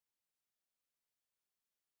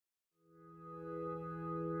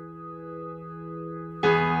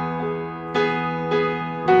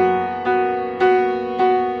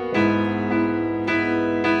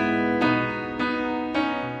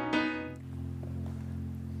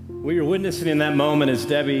What you're witnessing in that moment is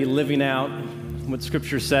Debbie living out what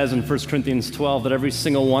Scripture says in 1 Corinthians 12, that every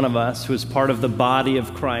single one of us who is part of the body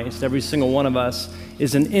of Christ, every single one of us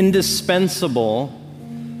is an indispensable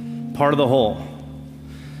part of the whole.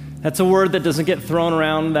 That's a word that doesn't get thrown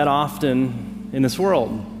around that often in this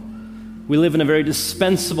world. We live in a very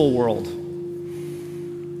dispensable world.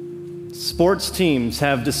 Sports teams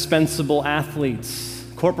have dispensable athletes.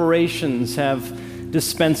 Corporations have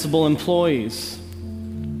dispensable employees.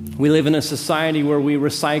 We live in a society where we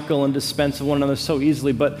recycle and dispense of one another so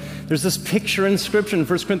easily, but there's this picture in Scripture in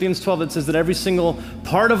 1 Corinthians 12 that says that every single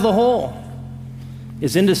part of the whole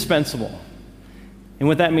is indispensable. And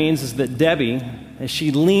what that means is that Debbie, as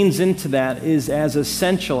she leans into that, is as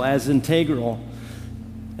essential, as integral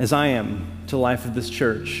as I am to the life of this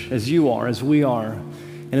church, as you are, as we are.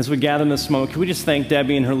 And as we gather in this moment, can we just thank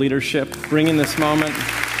Debbie and her leadership, bringing this moment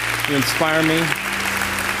to inspire me?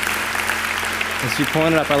 As you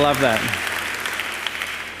pointed up, I love that.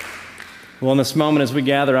 Well, in this moment as we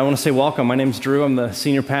gather, I want to say welcome. My name's Drew. I'm the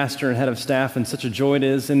senior pastor and head of staff, and such a joy it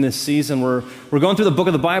is in this season. We're going through the book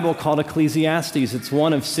of the Bible called Ecclesiastes. It's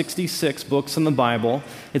one of 66 books in the Bible.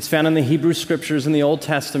 It's found in the Hebrew Scriptures in the Old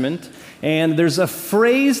Testament. And there's a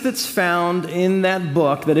phrase that's found in that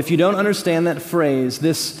book that if you don't understand that phrase,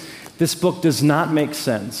 this book does not make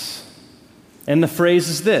sense. And the phrase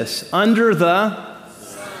is this: under the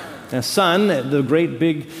sun, the great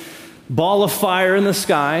big ball of fire in the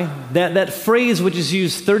sky. That phrase, which is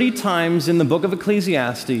used 30 times in the book of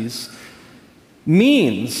Ecclesiastes,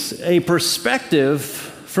 means a perspective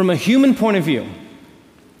from a human point of view.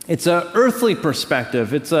 It's an earthly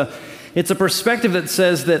perspective. It's a perspective that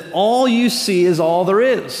says that all you see is all there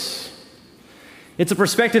is. It's a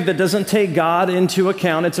perspective that doesn't take God into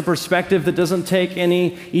account. It's a perspective that doesn't take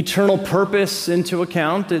any eternal purpose into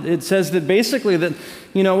account. It says that basically that,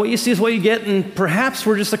 what you see is what you get, and perhaps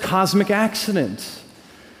we're just a cosmic accident.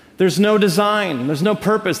 There's no design, there's no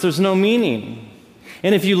purpose, there's no meaning.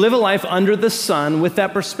 And if you live a life under the sun with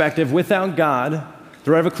that perspective, without God,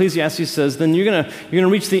 the writer of Ecclesiastes says, then you're gonna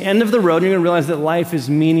reach the end of the road and you're gonna realize that life is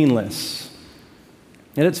meaningless,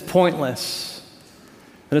 and it's pointless,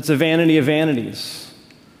 and it's a vanity of vanities.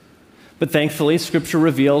 But thankfully, Scripture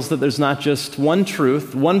reveals that there's not just one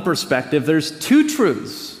truth, one perspective, there's two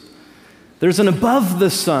truths. There's an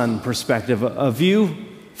above-the-sun perspective, a view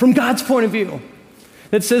from God's point of view,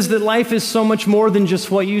 that says that life is so much more than just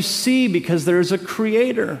what you see because there's a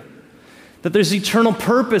creator, that there's eternal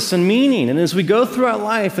purpose and meaning. And as we go throughout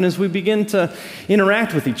life and as we begin to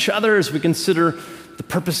interact with each other, as we consider the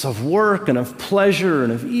purpose of work and of pleasure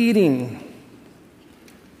and of eating,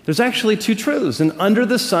 there's actually two truths: an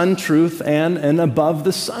under-the-sun truth and an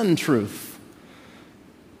above-the-sun truth.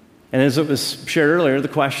 And as it was shared earlier, the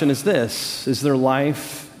question is this: is there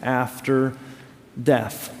life after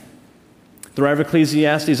death? The writer of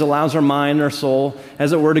Ecclesiastes allows our mind, our soul,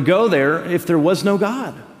 as it were, to go there if there was no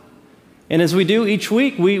God. And as we do each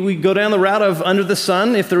week, we go down the route of under the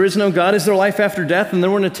sun. If there is no God, is there life after death? And then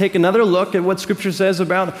we're going to take another look at what Scripture says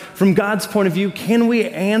about, from God's point of view, can we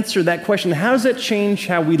answer that question? How does that change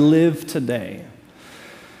how we live today?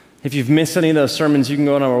 If you've missed any of those sermons, you can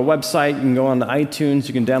go on our website, you can go on to iTunes,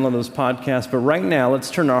 you can download those podcasts. But right now, let's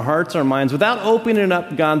turn our hearts, our minds, without opening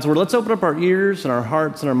up God's Word, let's open up our ears and our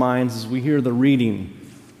hearts and our minds as we hear the reading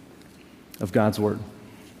of God's Word.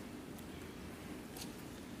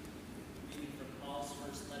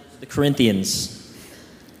 The Corinthians.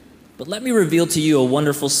 But let me reveal to you a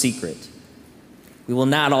wonderful secret. We will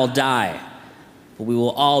not all die, but we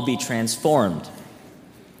will all be transformed.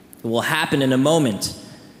 It will happen in a moment,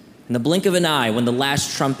 in the blink of an eye, when the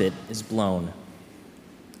last trumpet is blown.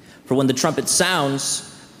 For when the trumpet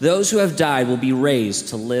sounds, those who have died will be raised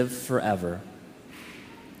to live forever.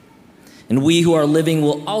 And we who are living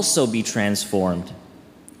will also be transformed.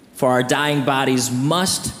 For our dying bodies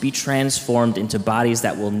must be transformed into bodies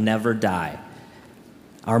that will never die.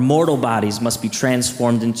 Our mortal bodies must be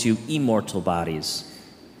transformed into immortal bodies.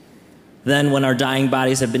 Then, when our dying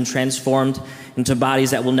bodies have been transformed into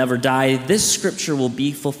bodies that will never die, this scripture will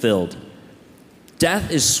be fulfilled.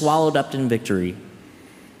 Death is swallowed up in victory.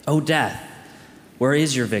 O death, where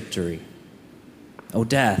is your victory? O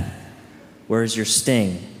death, where is your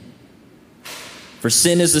sting? For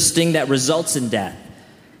sin is the sting that results in death,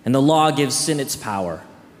 and the law gives sin its power.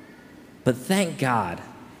 But thank God,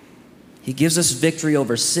 He gives us victory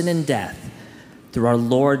over sin and death through our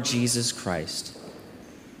Lord Jesus Christ.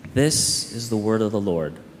 This is the word of the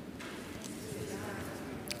Lord.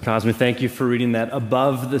 Cosme, thank you for reading that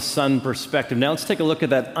above the sun perspective. Now let's take a look at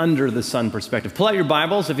that under the sun perspective. Pull out your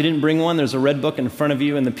Bibles. If you didn't bring one, there's a red book in front of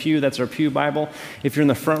you in the pew. That's our pew Bible. If you're in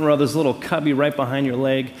the front row, there's a little cubby right behind your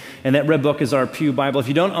leg, and that red book is our pew Bible. If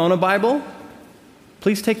you don't own a Bible,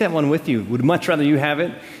 please take that one with you. Would much rather you have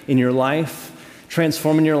it in your life,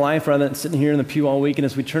 transforming your life, rather than sitting here in the pew all week. And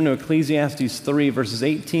as we turn to Ecclesiastes 3, verses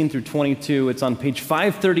 18 through 22, it's on page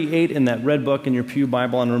 538 in that red book in your pew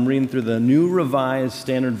Bible, and I'm reading through the New Revised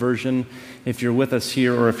Standard Version if you're with us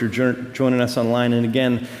here or if you're joining us online. And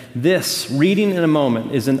again, this reading in a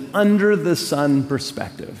moment is an under the sun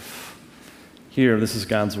perspective. Here, this is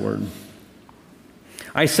God's word.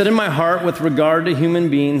 I said in my heart with regard to human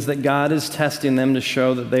beings that God is testing them to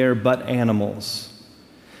show that they are but animals.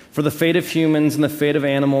 For the fate of humans and the fate of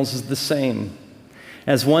animals is the same.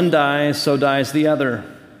 As one dies, so dies the other.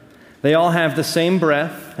 They all have the same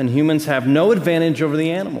breath, and humans have no advantage over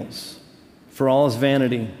the animals, for all is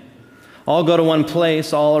vanity. All go to one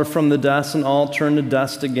place, all are from the dust, and all turn to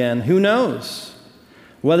dust again. Who knows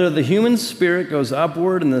whether the human spirit goes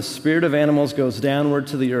upward and the spirit of animals goes downward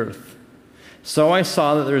to the earth? So I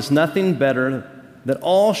saw that there is nothing better, that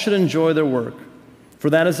all should enjoy their work, for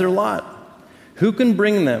that is their lot. Who can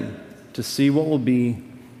bring them to see what will be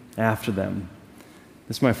after them?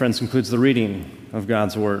 This, my friends, concludes the reading of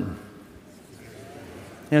God's Word.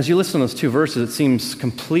 And as you listen to those two verses, it seems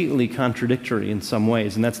completely contradictory in some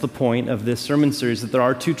ways, and that's the point of this sermon series, that there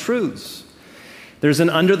are two truths. There's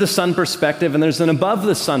an under-the-sun perspective, and there's an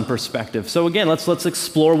above-the-sun perspective. So again, let's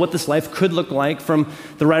explore what this life could look like from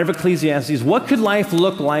the writer of Ecclesiastes. What could life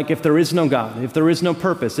look like if there is no God, if there is no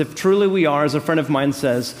purpose, if truly we are, as a friend of mine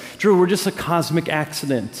says, Drew, we're just a cosmic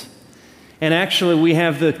accident. And actually, we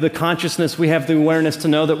have the consciousness, we have the awareness to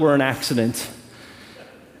know that we're an accident.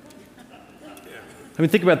 I mean,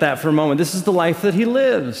 think about that for a moment. This is the life that he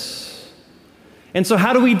lives. And so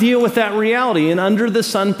how do we deal with that reality, an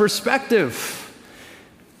under-the-sun perspective?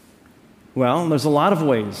 Well, there's a lot of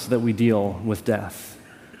ways that we deal with death.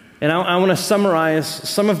 And I want to summarize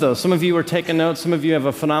some of those. Some of you are taking notes. Some of you have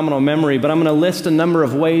a phenomenal memory. But I'm going to list a number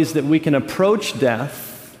of ways that we can approach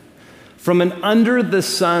death from an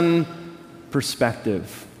under-the-sun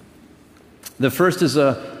perspective. The first is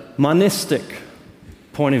a monistic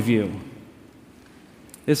point of view.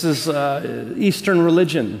 This is Eastern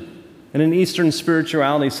religion. And in Eastern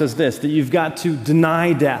spirituality says this, that you've got to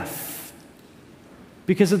deny death.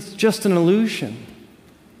 Because it's just an illusion.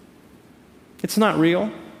 It's not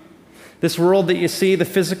real. This world that you see, the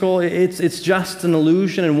physical, it's just an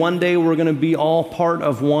illusion, and one day we're going to be all part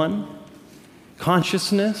of one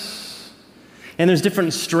consciousness. And there's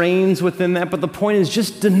different strains within that, but the point is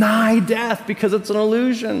just deny death because it's an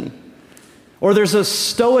illusion. Or there's a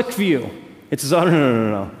Stoic view. It says, oh,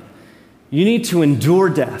 no. You need to endure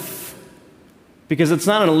death because it's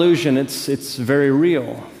not an illusion, it's very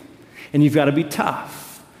real. And you've got to be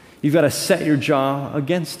tough. You've got to set your jaw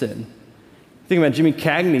against it. Think about Jimmy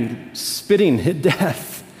Cagney spitting at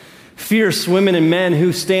death. Fierce women and men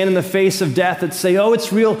who stand in the face of death that say, oh,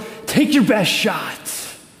 it's real. Take your best shot.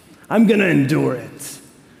 I'm going to endure it.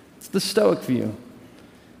 It's the Stoic view.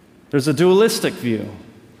 There's a dualistic view.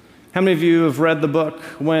 How many of you have read the book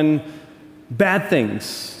When Bad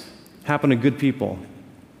Things Happen to Good People?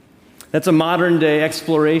 That's a modern-day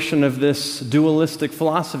exploration of this dualistic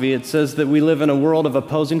philosophy. It says that we live in a world of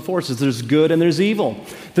opposing forces. There's good and there's evil.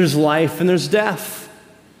 There's life and there's death.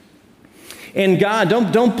 And God,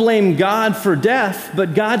 don't blame God for death,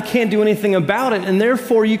 but God can't do anything about it. And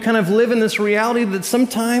therefore, you kind of live in this reality that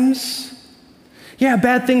sometimes,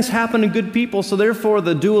 bad things happen to good people. So therefore,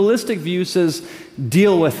 the dualistic view says,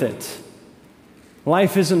 deal with it.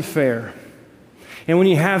 Life isn't fair. And when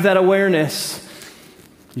you have that awareness,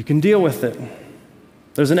 you can deal with it.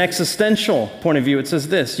 There's an existential point of view. It says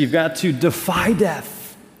this, you've got to defy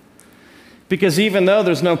death. Because even though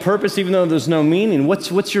there's no purpose, even though there's no meaning,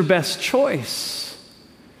 what's your best choice?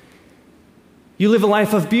 You live a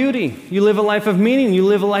life of beauty. You live a life of meaning. You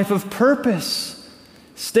live a life of purpose.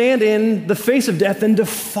 Stand in the face of death and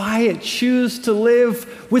defy it. Choose to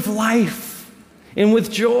live with life and with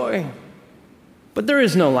joy. But there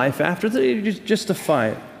is no life after that. You just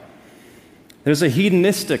defy it. There's a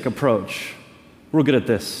hedonistic approach. We're good at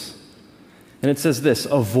this. And it says this,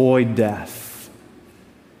 avoid death.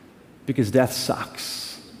 Because death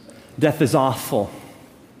sucks. Death is awful.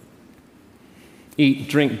 Eat,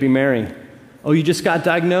 drink, be merry. Oh, you just got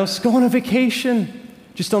diagnosed? Go on a vacation.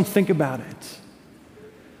 Just don't think about it.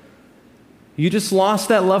 You just lost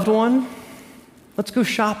that loved one? Let's go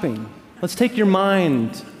shopping. Let's take your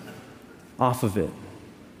mind off of it.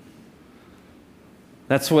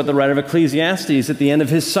 That's what the writer of Ecclesiastes at the end of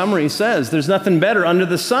his summary says. There's nothing better under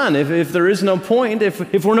the sun. If there is no point,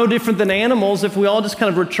 if we're no different than animals, if we all just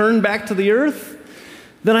kind of return back to the earth,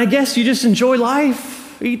 then I guess you just enjoy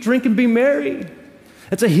life, eat, drink, and be merry.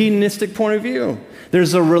 That's a hedonistic point of view.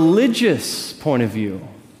 There's a religious point of view.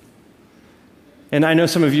 And I know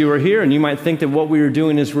some of you are here and you might think that what we are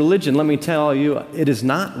doing is religion. Let me tell you, it is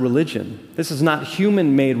not religion. This is not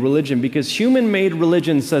human-made religion, because human-made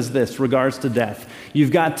religion says this regards to death.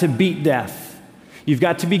 You've got to beat death. You've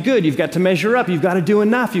got to be good. You've got to measure up. You've got to do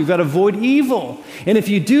enough. You've got to avoid evil. And if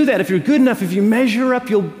you do that, if you're good enough, if you measure up,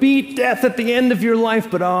 you'll beat death at the end of your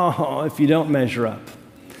life. But if you don't measure up,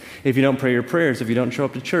 if you don't pray your prayers, if you don't show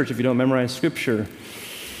up to church, if you don't memorize Scripture,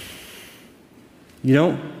 you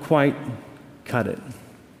don't quite cut it.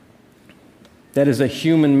 That is a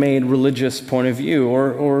human-made religious point of view.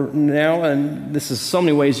 Or now, and this is so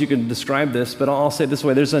many ways you can describe this, but I'll say it this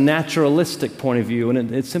way. There's a naturalistic point of view,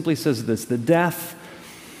 and it simply says this: that death,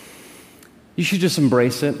 you should just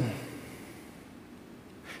embrace it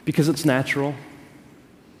because it's natural.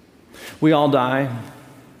 We all die.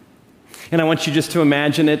 And I want you just to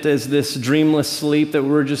imagine it as this dreamless sleep, that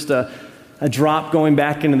we're just a drop going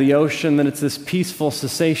back into the ocean, that it's this peaceful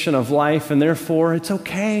cessation of life, and therefore it's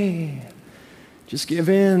okay. Just give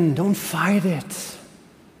in. Don't fight it.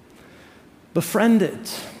 Befriend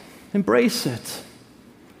it. Embrace it.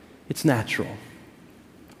 It's natural.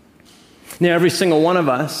 Now, every single one of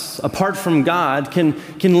us, apart from God, can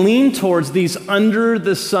lean towards these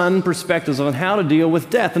under-the-sun perspectives on how to deal with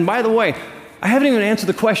death. And by the way, I haven't even answered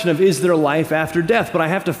the question of, is there life after death? But I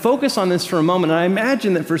have to focus on this for a moment. And I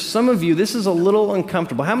imagine that for some of you, this is a little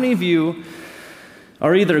uncomfortable. How many of you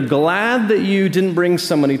are either glad that you didn't bring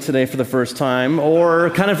somebody today for the first time, or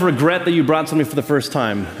kind of regret that you brought somebody for the first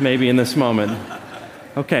time, maybe in this moment?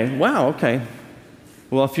 Okay, wow, okay.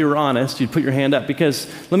 Well, if you're honest, you'd put your hand up, because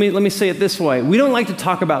let me say it this way. We don't like to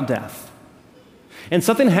talk about death. And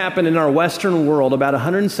something happened in our Western world about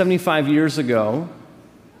 175 years ago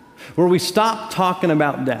where we stopped talking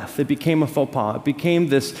about death. It became a faux pas. It became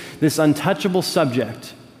this untouchable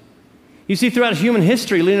subject. You see, throughout human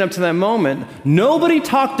history leading up to that moment, nobody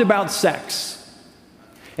talked about sex,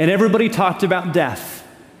 and everybody talked about death.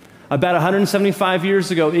 About 175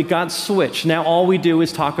 years ago, it got switched. Now all we do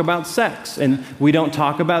is talk about sex, and we don't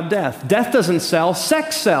talk about death. Death doesn't sell,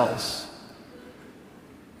 sex sells.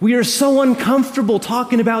 We are so uncomfortable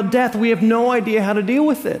talking about death, we have no idea how to deal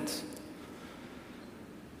with it.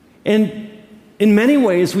 And in many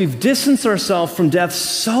ways, we've distanced ourselves from death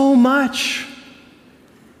so much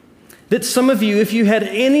that some of you, if you had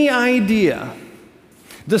any idea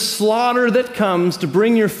the slaughter that comes to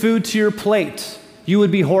bring your food to your plate, you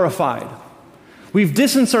would be horrified. We've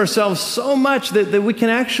distanced ourselves so much that we can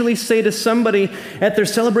actually say to somebody at their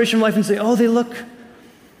celebration of life and say, oh, they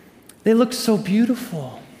look so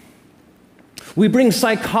beautiful. We bring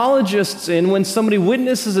psychologists in when somebody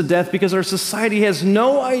witnesses a death because our society has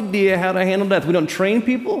no idea how to handle death. We don't train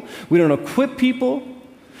people. We don't equip people.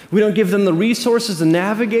 We don't give them the resources to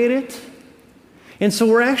navigate it. And so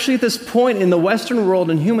we're actually at this point in the Western world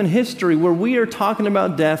and human history where we are talking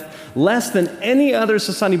about death less than any other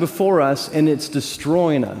society before us, and it's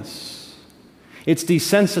destroying us. It's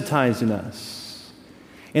desensitizing us.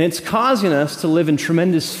 And it's causing us to live in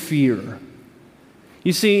tremendous fear.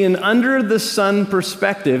 You see, in under-the-sun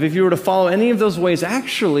perspective, if you were to follow any of those ways,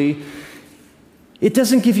 actually, it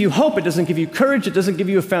doesn't give you hope, it doesn't give you courage, it doesn't give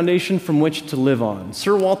you a foundation from which to live on.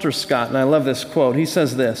 Sir Walter Scott, and I love this quote, he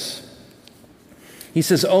says this. He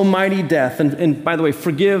says, "O mighty death," and by the way,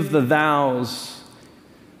 forgive the thous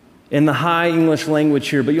in the high English language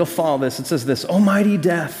here, but you'll follow this. It says this, "O mighty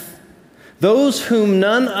death, those whom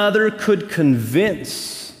none other could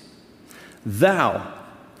convince, thou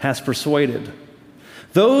hast persuaded.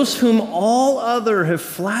 Those whom all other have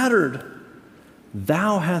flattered,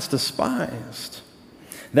 thou hast despised.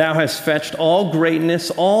 Thou hast fetched all greatness,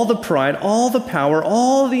 all the pride, all the power,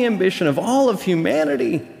 all the ambition of all of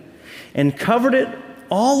humanity, and covered it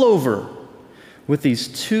all over with these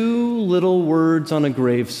two little words on a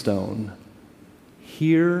gravestone.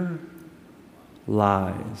 Here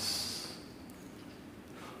lies."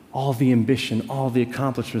 All the ambition, all the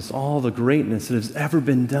accomplishments, all the greatness that has ever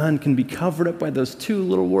been done can be covered up by those two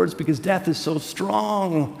little words because death is so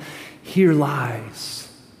strong. Here lies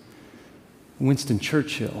Winston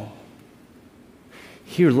Churchill.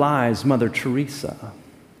 Here lies Mother Teresa.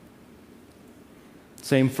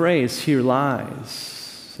 Same phrase, here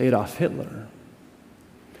lies Adolf Hitler.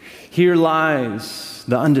 Here lies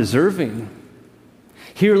the undeserving.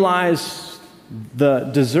 Here lies the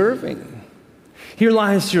deserving. Here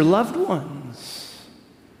lies your loved ones.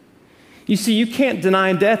 You see, you can't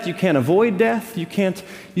deny death. You can't avoid death. You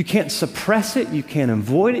can't suppress it. You can't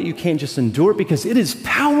avoid it. You can't just endure it because it is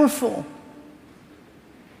powerful.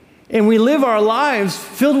 And we live our lives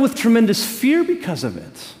filled with tremendous fear because of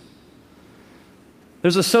it.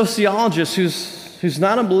 There's a sociologist who's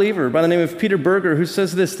not a believer by the name of Peter Berger who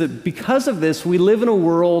says this, that because of this, we live in a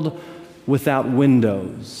world without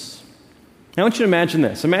windows. Now, I want you to imagine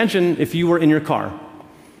this. Imagine if you were in your car.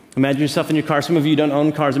 Imagine yourself in your car. Some of you don't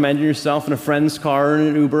own cars. Imagine yourself in a friend's car or in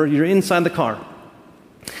an Uber. You're inside the car.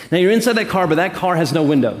 Now, you're inside that car, but that car has no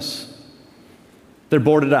windows. They're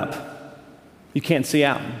boarded up. You can't see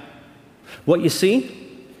out. What you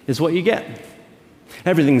see is what you get.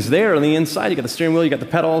 Everything's there on the inside. You got the steering wheel, you got the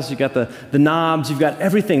pedals, you got the knobs, you've got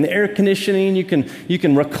everything, the air conditioning, you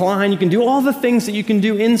can recline, you can do all the things that you can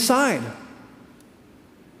do inside.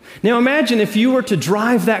 Now imagine if you were to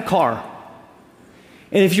drive that car,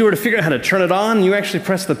 and if you were to figure out how to turn it on, and you actually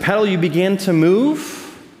press the pedal, you began to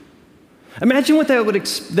move. Imagine what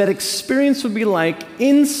that experience would be like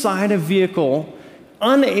inside a vehicle,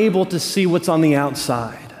 unable to see what's on the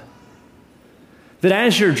outside. That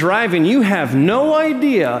as you're driving, you have no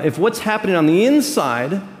idea if what's happening on the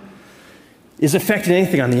inside is affecting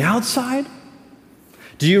anything on the outside.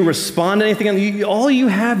 Do you respond to anything? All you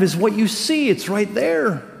have is what you see. It's right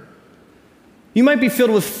there. You might be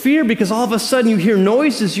filled with fear because all of a sudden you hear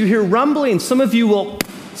noises, you hear rumbling. Some of you will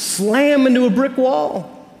slam into a brick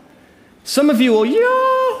wall. Some of you will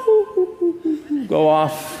go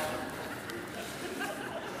off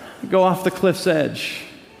the cliff's edge.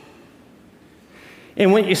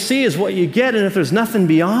 And what you see is what you get, and if there's nothing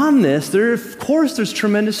beyond this, of course there's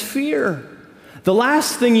tremendous fear. The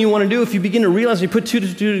last thing you want to do if you begin to realize, you put two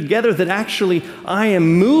to two together, that actually I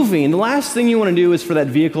am moving, the last thing you want to do is for that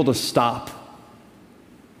vehicle to stop.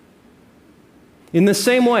 In the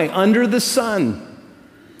same way, under the sun,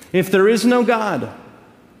 if there is no God,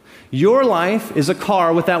 your life is a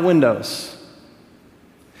car without windows.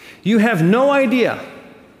 You have no idea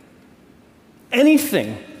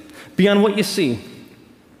anything beyond what you see.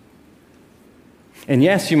 And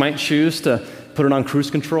yes, you might choose to put it on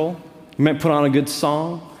cruise control. You might put on a good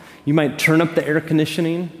song. You might turn up the air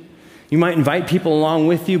conditioning. You might invite people along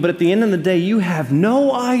with you, but at the end of the day, you have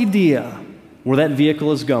no idea where that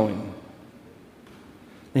vehicle is going.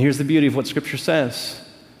 And here's the beauty of what Scripture says.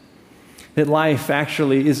 That life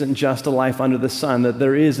actually isn't just a life under the sun, that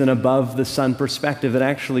there is an above the sun perspective, that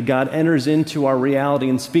actually God enters into our reality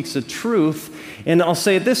and speaks the truth, and I'll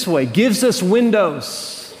say it this way, gives us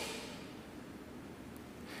windows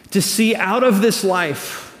to see out of this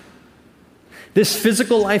life, this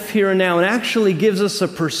physical life here and now, and actually gives us a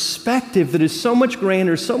perspective that is so much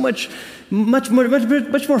grander, so much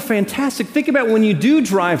more fantastic. Think about when you do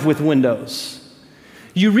drive with windows.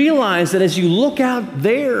 You realize that as you look out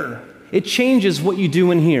there, it changes what you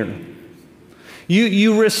do in here.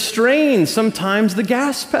 You restrain sometimes the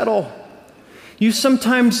gas pedal. You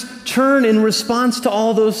sometimes turn in response to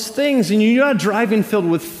all those things, and you're not driving filled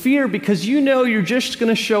with fear because you know you're just going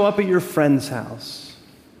to show up at your friend's house,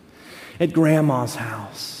 at grandma's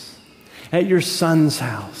house, at your son's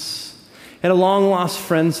house, at a long-lost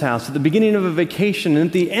friend's house, at the beginning of a vacation, and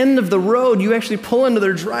at the end of the road, you actually pull into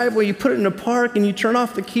their driveway, you put it in a park, and you turn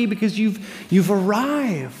off the key because you've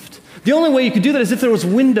arrived. The only way you could do that is if there was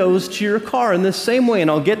windows to your car in this same way, and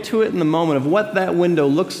I'll get to it in the moment of what that window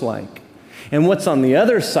looks like and what's on the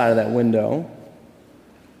other side of that window.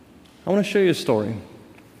 I want to show you a story.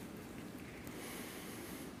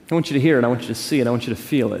 I want you to hear it, I want you to see it, I want you to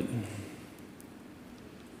feel it.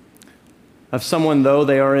 Of someone, though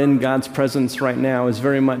they are in God's presence right now, is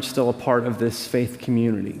very much still a part of this faith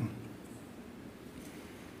community,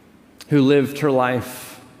 who lived her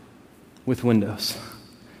life with windows.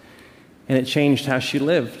 And it changed how she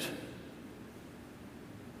lived,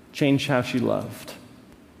 changed how she loved.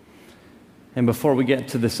 And before we get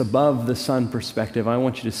to this above the sun perspective, I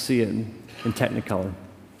want you to see it in Technicolor.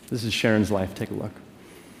 This is Sharon's life. Take a look.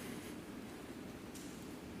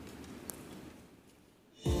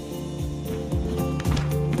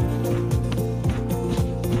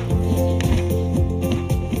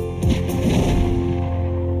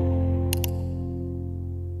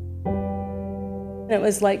 It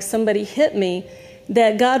was like somebody hit me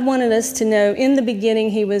that God wanted us to know in the beginning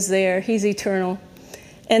He was there, He's eternal.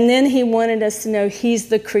 And then He wanted us to know He's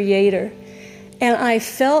the creator. And I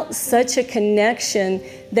felt such a connection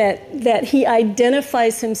that He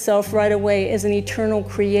identifies Himself right away as an eternal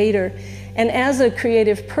creator. And as a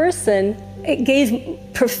creative person, it gave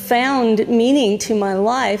profound meaning to my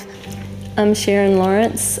life. I'm Sharon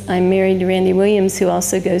Lawrence. I'm married to Randy Williams, who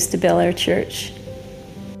also goes to Bel Air Church.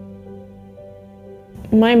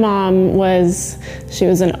 My mom she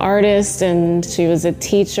was an artist and she was a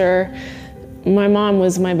teacher. My mom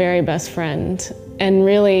was my very best friend. And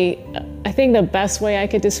really, I think the best way I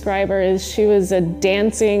could describe her is she was a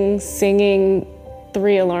dancing, singing,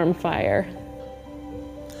 three-alarm fire.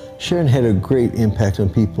 Sharon had a great impact on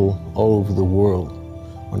people all over the world,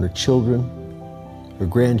 on her children, her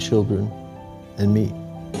grandchildren, and me.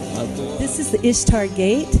 This is the Ishtar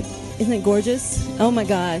Gate. Isn't it gorgeous? Oh my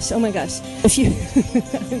gosh, oh my gosh. If you,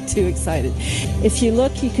 I'm too excited. If you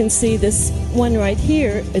look, you can see this one right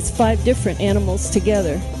here. It's 5 different animals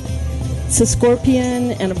together. It's a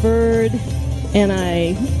scorpion and a bird, and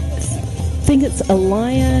I think it's a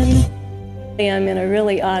lion. I'm in a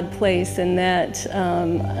really odd place in that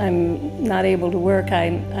I'm not able to work.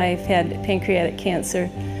 I've had pancreatic cancer,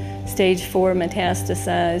 stage 4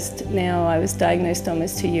 metastasized. Now I was diagnosed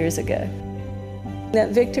almost 2 years ago.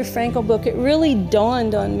 That Viktor Frankl book, it really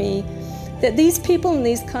dawned on me that these people in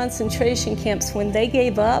these concentration camps, when they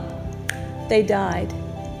gave up, they died.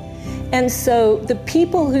 And so the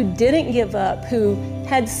people who didn't give up, who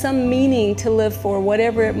had some meaning to live for,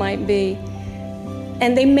 whatever it might be,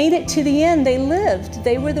 and they made it to the end, they lived.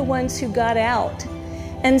 They were the ones who got out.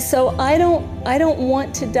 And so I don't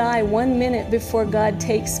want to die 1 minute before God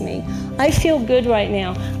takes me. I feel good right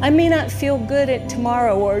now. I may not feel good at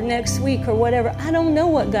tomorrow or next week or whatever. I don't know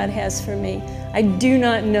what God has for me. I do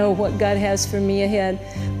not know what God has for me ahead.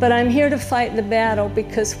 But I'm here to fight the battle,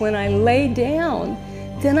 because when I lay down,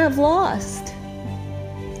 then I've lost.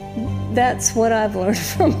 That's what I've learned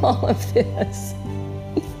from all of this.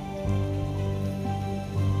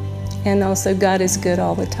 And also, God is good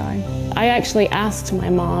all the time. I actually asked my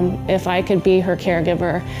mom if I could be her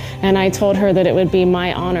caregiver, and I told her that it would be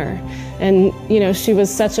my honor. And she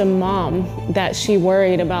was such a mom that she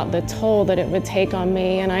worried about the toll that it would take on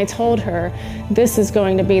me, and I told her, this is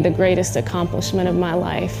going to be the greatest accomplishment of my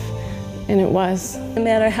life, and it was. No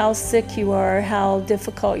matter how sick you are, how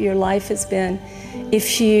difficult your life has been,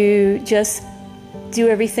 if you just do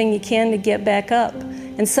everything you can to get back up.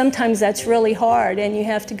 And sometimes that's really hard, and you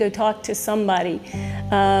have to go talk to somebody,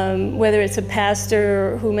 whether it's a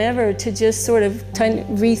pastor or whomever, to just sort of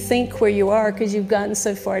rethink where you are because you've gotten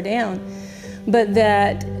so far down. But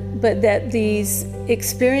that these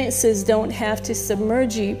experiences don't have to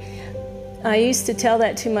submerge you. I used to tell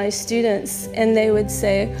that to my students, and they would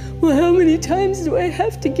say, well, how many times do I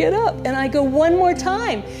have to get up? And I go, one more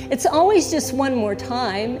time. It's always just one more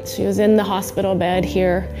time. She was in the hospital bed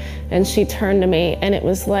here, and she turned to me, and it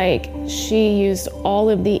was like she used all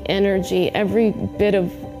of the energy, every bit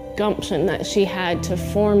of gumption that she had to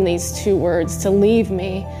form these 2 words, to leave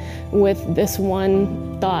me with this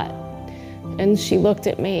one thought. And she looked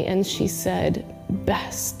at me and she said,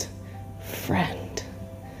 best friend.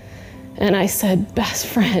 And I said, best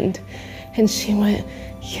friend. And she went,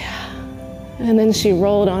 yeah. And then she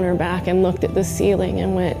rolled on her back and looked at the ceiling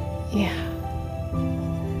and went, yeah.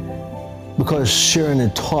 Because Sharon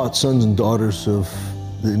had taught sons and daughters of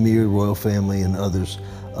the Amir royal family and others,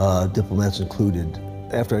 diplomats included.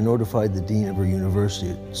 After I notified the dean of her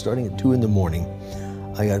university, starting at 2 in the morning,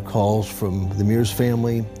 I got calls from the Amir's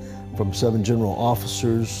family, from 7 general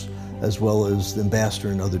officers, as well as the ambassador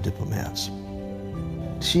and other diplomats.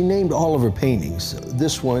 She named all of her paintings.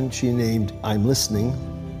 This one she named I'm Listening.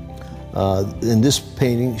 In this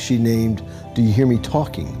painting she named Do You Hear Me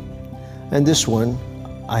Talking? And this one,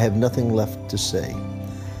 I Have Nothing Left to Say.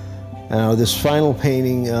 Now this final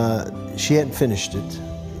painting, she hadn't finished it,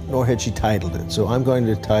 nor had she titled it. So I'm going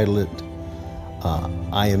to title it,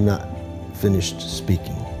 I Am Not Finished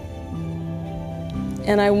Speaking.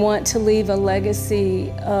 And I want to leave a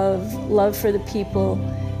legacy of love for the people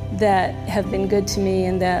that have been good to me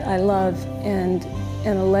and that I love, and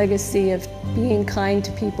a legacy of being kind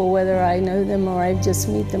to people, whether I know them or I just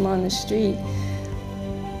meet them on the street.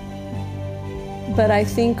 But I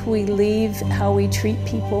think we leave how we treat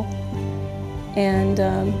people, and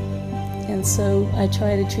so I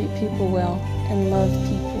try to treat people well and love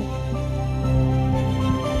people.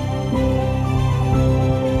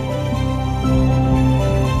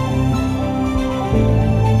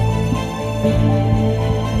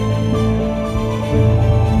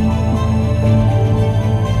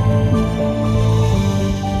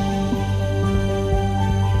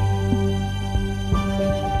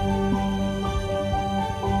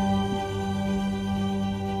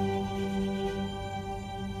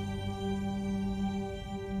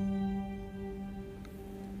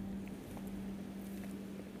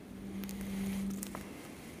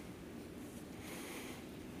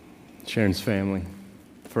 Sharon's family,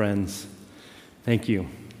 friends, thank you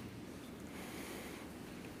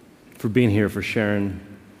for being here for Sharon's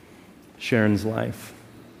life.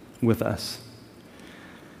 with us.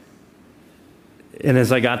 And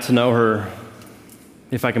as I got to know her,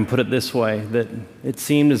 if I can put it this way, that it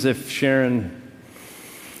seemed as if Sharon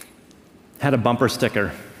had a bumper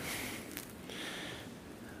sticker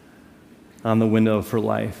on the window of her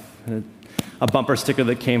life. A bumper sticker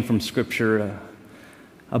that came from Scripture,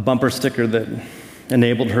 a bumper sticker that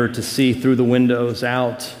enabled her to see through the windows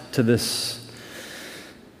out to this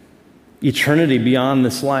eternity beyond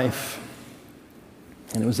this life.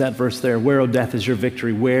 And it was that verse there, where, O death, is your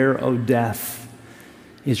victory? Where, O death,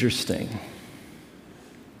 is your sting?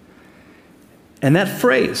 And that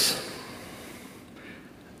phrase,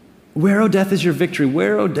 where, O death, is your victory?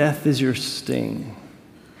 Where, O death, is your sting?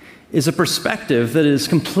 Is a perspective that is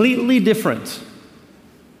completely different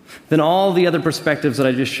than all the other perspectives that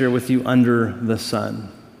I just shared with you under the sun.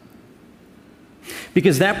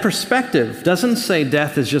 Because that perspective doesn't say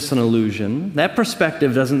death is just an illusion. That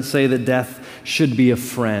perspective doesn't say that death should be a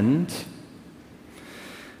friend.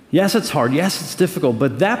 Yes, it's hard. Yes, it's difficult.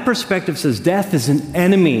 But that perspective says death is an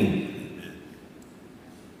enemy.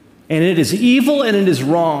 And it is evil and it is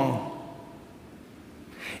wrong.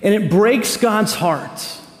 And it breaks God's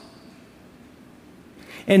heart.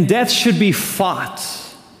 And death should be fought.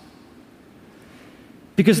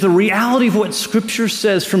 Because the reality of what Scripture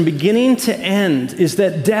says from beginning to end is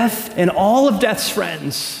that death and all of death's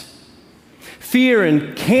friends, fear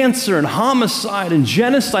and cancer and homicide and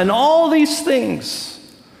genocide and all these things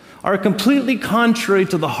are completely contrary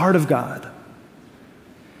to the heart of God.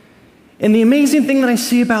 And the amazing thing that I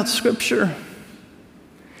see about Scripture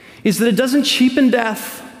is that it doesn't cheapen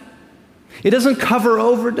death. It doesn't cover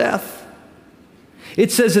over death.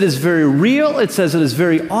 It says it is very real. It says it is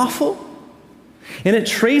very awful. And it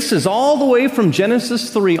traces all the way from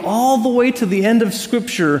Genesis 3 all the way to the end of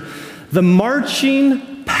Scripture the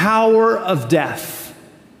marching power of death.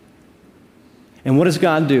 And what does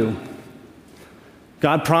God do?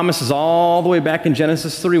 God promises all the way back in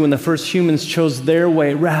Genesis 3 when the first humans chose their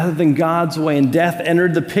way rather than God's way and death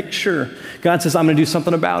entered the picture. God says, I'm going to do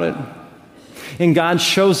something about it. And God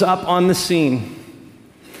shows up on the scene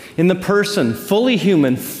in the person, fully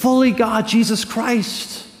human, fully God, Jesus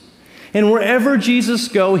Christ. And wherever Jesus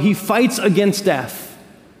goes, he fights against death.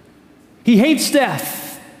 He hates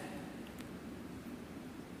death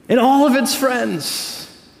and all of its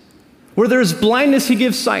friends. Where there is blindness, he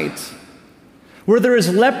gives sight. Where there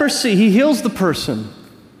is leprosy, he heals the person.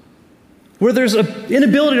 Where there's an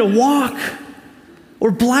inability to walk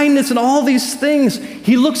or blindness and all these things,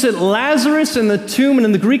 he looks at Lazarus in the tomb, and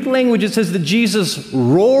in the Greek language it says that Jesus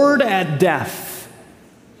roared at death.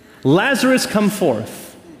 Lazarus, come forth.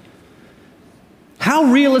 How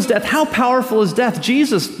real is death? How powerful is death?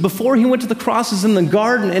 Jesus, before he went to the cross, is in the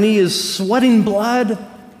garden and he is sweating blood.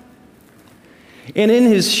 And in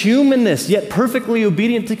his humanness, yet perfectly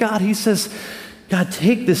obedient to God, he says, God,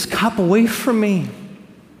 take this cup away from me.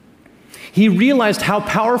 He realized how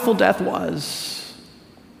powerful death was.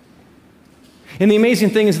 And the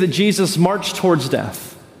amazing thing is that Jesus marched towards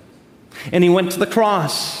death. And he went to the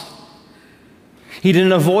cross. He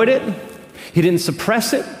didn't avoid it. He didn't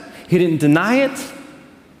suppress it. He didn't deny it.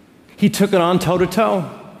 He took it on toe to toe.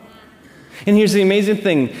 And here's the amazing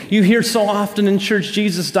thing. You hear so often in church,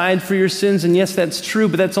 Jesus died for your sins. And yes, that's true,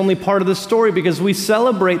 but that's only part of the story because we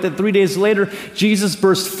celebrate that 3 days later, Jesus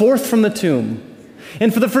burst forth from the tomb.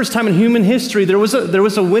 And for the first time in human history, there was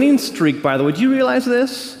a winning streak, by the way. Do you realize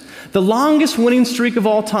this? The longest winning streak of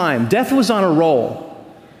all time. Death was on a roll.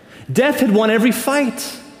 Death had won every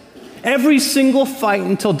fight. Every single fight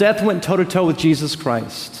until death went toe to toe with Jesus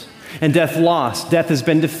Christ. And death lost. Death has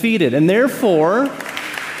been defeated. And therefore,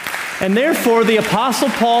 the Apostle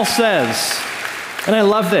Paul says, and I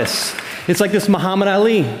love this, it's like this Muhammad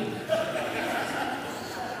Ali,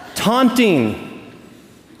 taunting,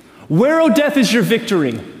 where, O death, is your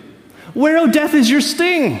victory? Where, O death, is your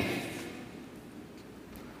sting?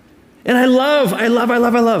 And I love.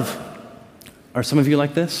 Are some of you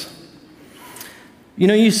like this? You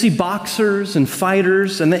know, you see boxers and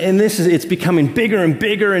fighters, and it's becoming bigger and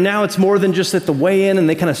bigger, and now it's more than just at the weigh-in, and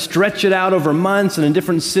they kind of stretch it out over months and in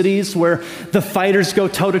different cities where the fighters go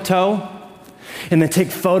toe-to-toe, and they take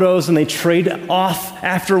photos and they trade off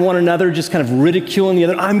after one another, just kind of ridiculing the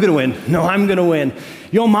other. I'm going to win. No, I'm going to win.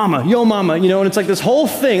 Yo mama, you know, and it's like this whole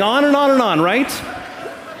thing, on and on and on, right?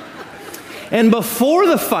 And before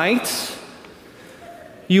the fight,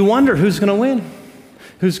 you wonder who's going to win.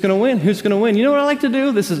 Who's going to win? Who's going to win? You know what I like to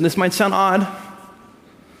do? This might sound odd.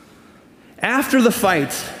 After the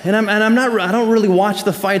fight, I don't really watch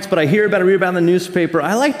the fights, but I read about it in the newspaper.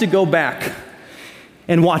 I like to go back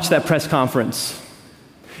and watch that press conference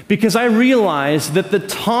because I realize that the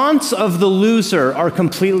taunts of the loser are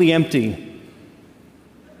completely empty.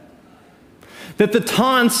 That the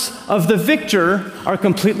taunts of the victor are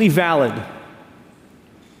completely valid.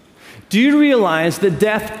 Do you realize that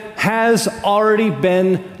death has already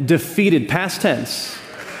been defeated? Past tense.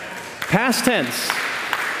 Past tense.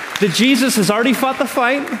 That Jesus has already fought the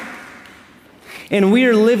fight, and we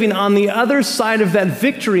are living on the other side of that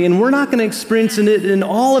victory, and we're not going to experience it in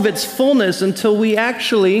all of its fullness until we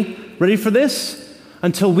actually, ready for this?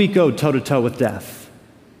 Until we go toe-to-toe with death.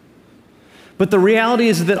 But the reality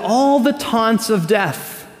is that all the taunts of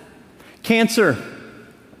death, cancer,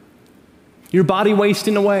 your body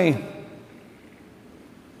wasting away,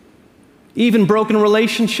 even broken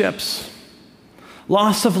relationships,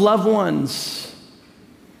 loss of loved ones.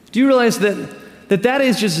 Do you realize that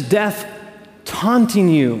is just death taunting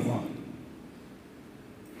you?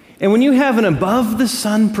 And when you have an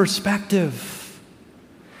above-the-sun perspective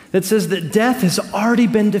that says that death has already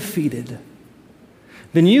been defeated,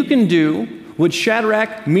 then you can do what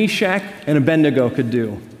Shadrach, Meshach, and Abednego could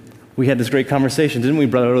do. We had this great conversation, didn't we,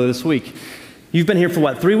 brother, earlier this week? You've been here for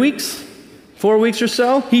what, 3 weeks? 4 weeks or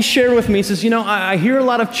so? He shared with me, he says, I hear a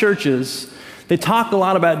lot of churches, they talk a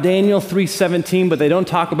lot about Daniel 3:17, but they don't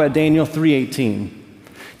talk about Daniel 3:18.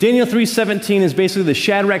 Daniel 3:17 is basically the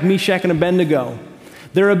Shadrach, Meshach, and Abednego.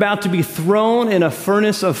 They're about to be thrown in a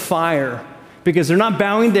furnace of fire because they're not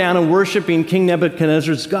bowing down and worshiping King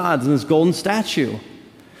Nebuchadnezzar's gods and his golden statue.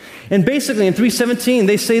 And basically in 3:17,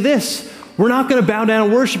 they say this: we're not going to bow down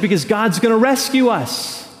and worship because God's going to rescue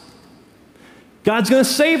us. God's going to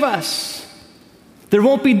save us. There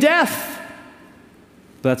won't be death.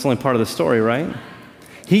 But that's only part of the story, right?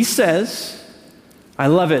 He says, I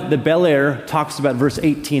love it, that Belair talks about verse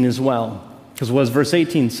 18 as well. Because what does verse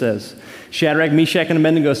 18 says? Shadrach, Meshach, and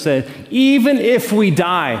Abednego said, even if we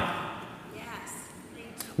die,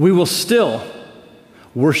 we will still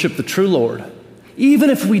worship the true Lord.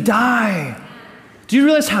 Even if we die. Do you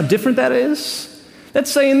realize how different that is?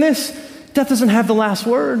 That's saying this: death doesn't have the last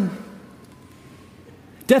word.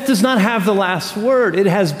 Death does not have the last word. It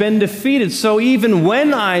has been defeated. So even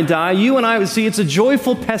when I die, you and I would see it's a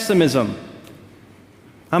joyful pessimism.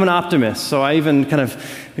 I'm an optimist, so I even kind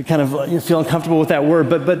of feel uncomfortable with that word.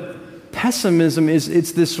 But pessimism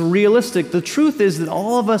it's this realistic. The truth is that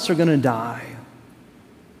all of us are going to die.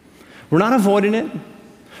 We're not avoiding it.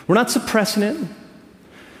 We're not suppressing it.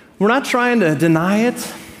 We're not trying to deny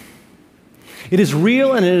it. It is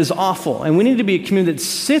real and it is awful. And we need to be a community that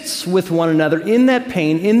sits with one another in that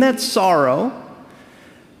pain, in that sorrow.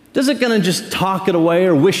 Doesn't going to just talk it away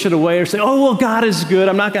or wish it away or say, oh, well, God is good.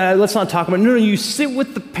 Let's not talk about it. No, you sit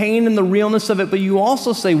with the pain and the realness of it, but you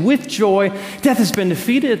also say with joy, death has been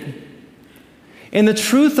defeated. And the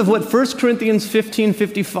truth of what 1 Corinthians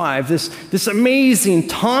 15:55, this amazing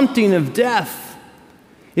taunting of death,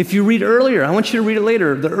 if you read earlier, I want you to read it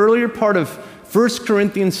later, the earlier part of 1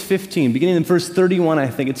 Corinthians 15, beginning in verse 31, I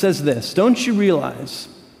think, it says this: don't you realize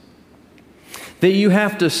that you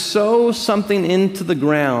have to sow something into the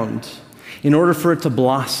ground in order for it to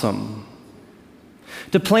blossom?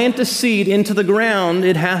 To plant a seed into the ground,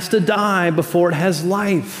 it has to die before it has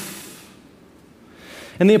life.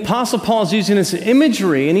 And the Apostle Paul is using this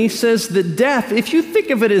imagery, and he says that death, if you think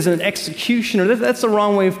of it as an executioner, that's the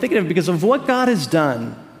wrong way of thinking of it because of what God has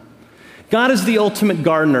done. God is the ultimate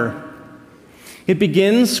gardener. It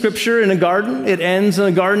begins, Scripture, in a garden. It ends in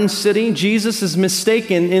a garden city. Jesus is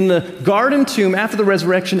mistaken in the garden tomb after the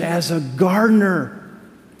resurrection as a gardener.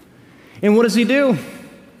 And what does he do?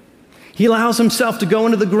 He allows himself to go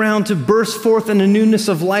into the ground to burst forth in a newness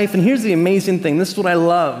of life. And here's the amazing thing. This is what I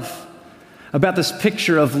love about this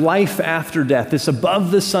picture of life after death, this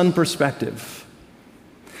above-the-sun perspective,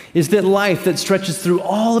 is that life that stretches through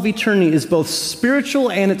all of eternity is both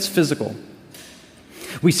spiritual and it's physical.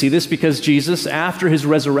 We see this because Jesus, after his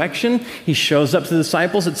resurrection, he shows up to the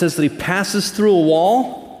disciples. It says that he passes through a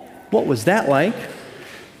wall. What was that like?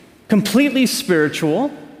 Completely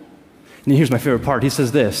spiritual. And here's my favorite part. He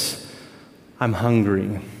says this: I'm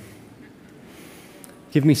hungry.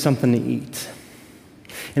 Give me something to eat.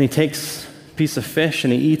 And he takes a piece of fish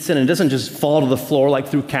and he eats it, and it doesn't just fall to the floor like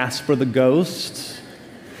through Casper the Ghost.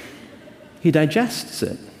 He digests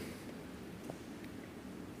it.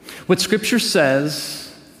 What Scripture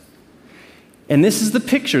says, and this is the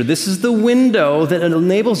picture, this is the window that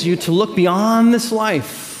enables you to look beyond this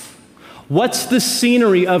life. What's the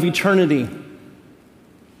scenery of eternity?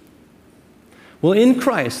 Well, in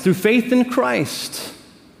Christ, through faith in Christ,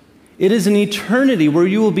 it is an eternity where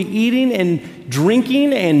you will be eating and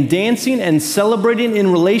drinking and dancing and celebrating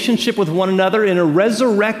in relationship with one another in a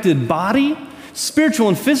resurrected body, spiritual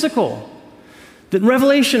and physical, That in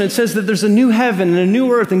Revelation, it says that there's a new heaven and a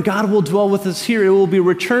new earth, and God will dwell with us here. It will be a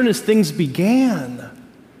return as things began.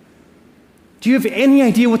 Do you have any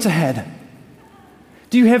idea what's ahead?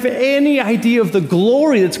 Do you have any idea of the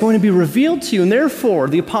glory that's going to be revealed to you? And therefore,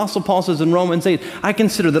 the Apostle Paul says in Romans 8, I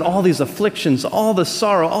consider that all these afflictions, all the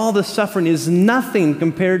sorrow, all the suffering is nothing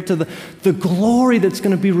compared to the glory that's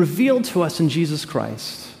going to be revealed to us in Jesus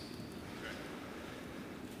Christ.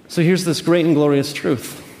 So here's this great and glorious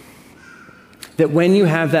truth, that when you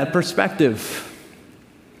have that perspective,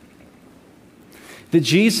 that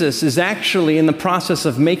Jesus is actually in the process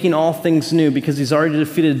of making all things new because he's already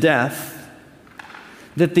defeated death,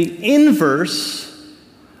 that the inverse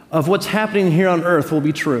of what's happening here on earth will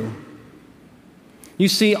be true. You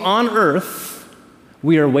see, on earth,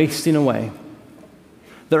 we are wasting away.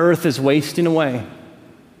 The earth is wasting away.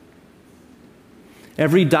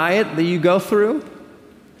 Every diet that you go through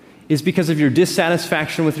is because of your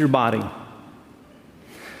dissatisfaction with your body.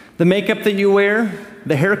 The makeup that you wear,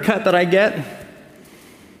 the haircut that I get,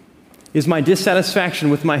 is my dissatisfaction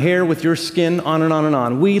with my hair, with your skin, on and on and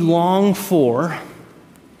on. We long for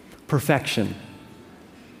perfection.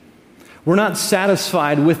 We're not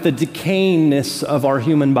satisfied with the decayingness of our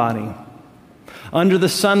human body. Under the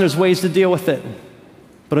sun, there's ways to deal with it,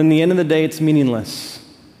 but in the end of the day, it's meaningless.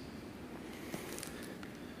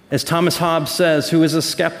 As Thomas Hobbes says, who was a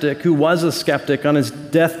skeptic on his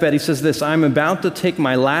deathbed, he says this, I'm about to take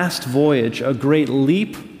my last voyage, a great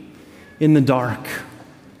leap in the dark.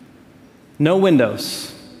 No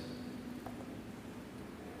windows.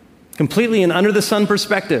 Completely an under-the-sun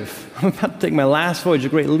perspective. I'm about to take my last voyage, a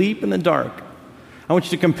great leap in the dark. I want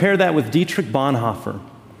you to compare that with Dietrich Bonhoeffer,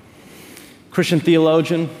 Christian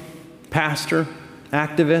theologian, pastor,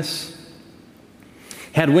 activist,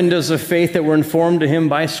 had windows of faith that were informed to him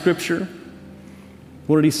by Scripture.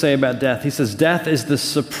 What did he say about death? He says, death is the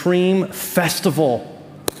supreme festival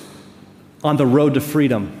on the road to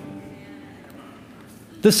freedom.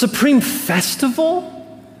 The supreme festival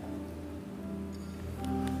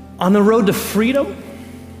on the road to freedom?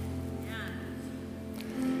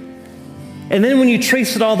 And then when you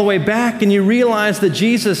trace it all the way back and you realize that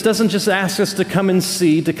Jesus doesn't just ask us to come and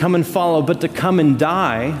see, to come and follow, but to come and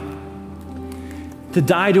die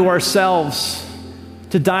to ourselves,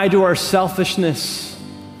 to die to our selfishness,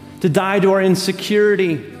 to die to our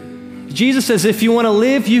insecurity. Jesus says, if you want to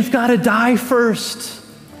live, you've got to die first.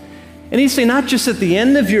 And he's saying, not just at the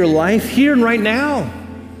end of your life, here and right now.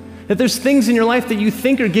 That there's things in your life that you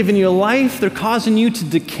think are giving you life, they're causing you to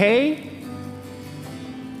decay.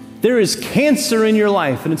 There is cancer in your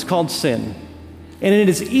life, and it's called sin. And it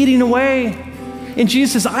is eating away. And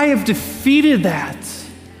Jesus says, I have defeated that.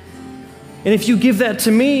 And if you give that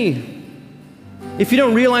to me, if you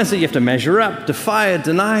don't realize that you have to measure up, defy it,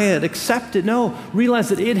 deny it, accept it, no, realize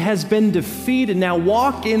that it has been defeated. Now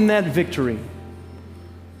walk in that victory.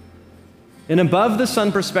 And above the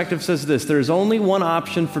sun perspective says this, there is only one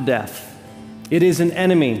option for death. It is an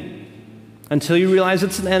enemy. Until you realize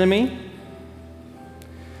it's an enemy,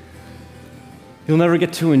 you'll never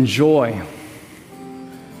get to enjoy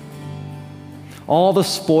all the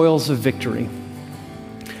spoils of victory,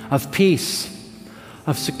 of peace,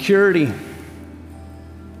 of security,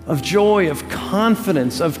 of joy, of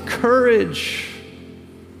confidence, of courage.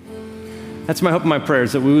 That's my hope and my prayer,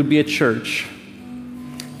 is that we would be a church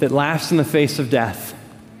that laughs in the face of death,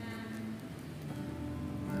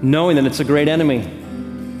 knowing that it's a great enemy,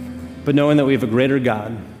 but knowing that we have a greater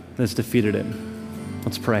God that's defeated it.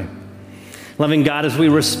 Let's pray. Loving God, as we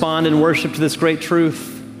respond in worship to this great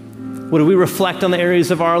truth, would we reflect on the areas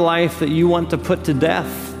of our life that you want to put to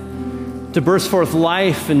death, to burst forth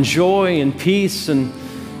life and joy and peace and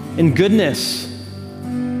goodness?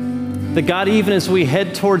 That God, even as we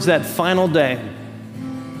head towards that final day,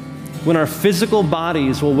 when our physical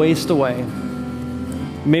bodies will waste away,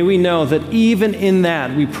 may we know that even in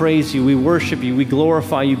that we praise you, we worship you, we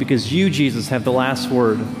glorify you, because you, Jesus, have the last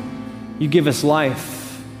word. You give us life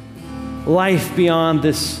beyond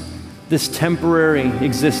this temporary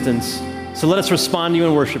existence. So let us respond to you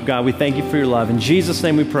in worship, God. We thank you for your love. In Jesus'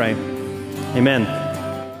 name we pray. Amen.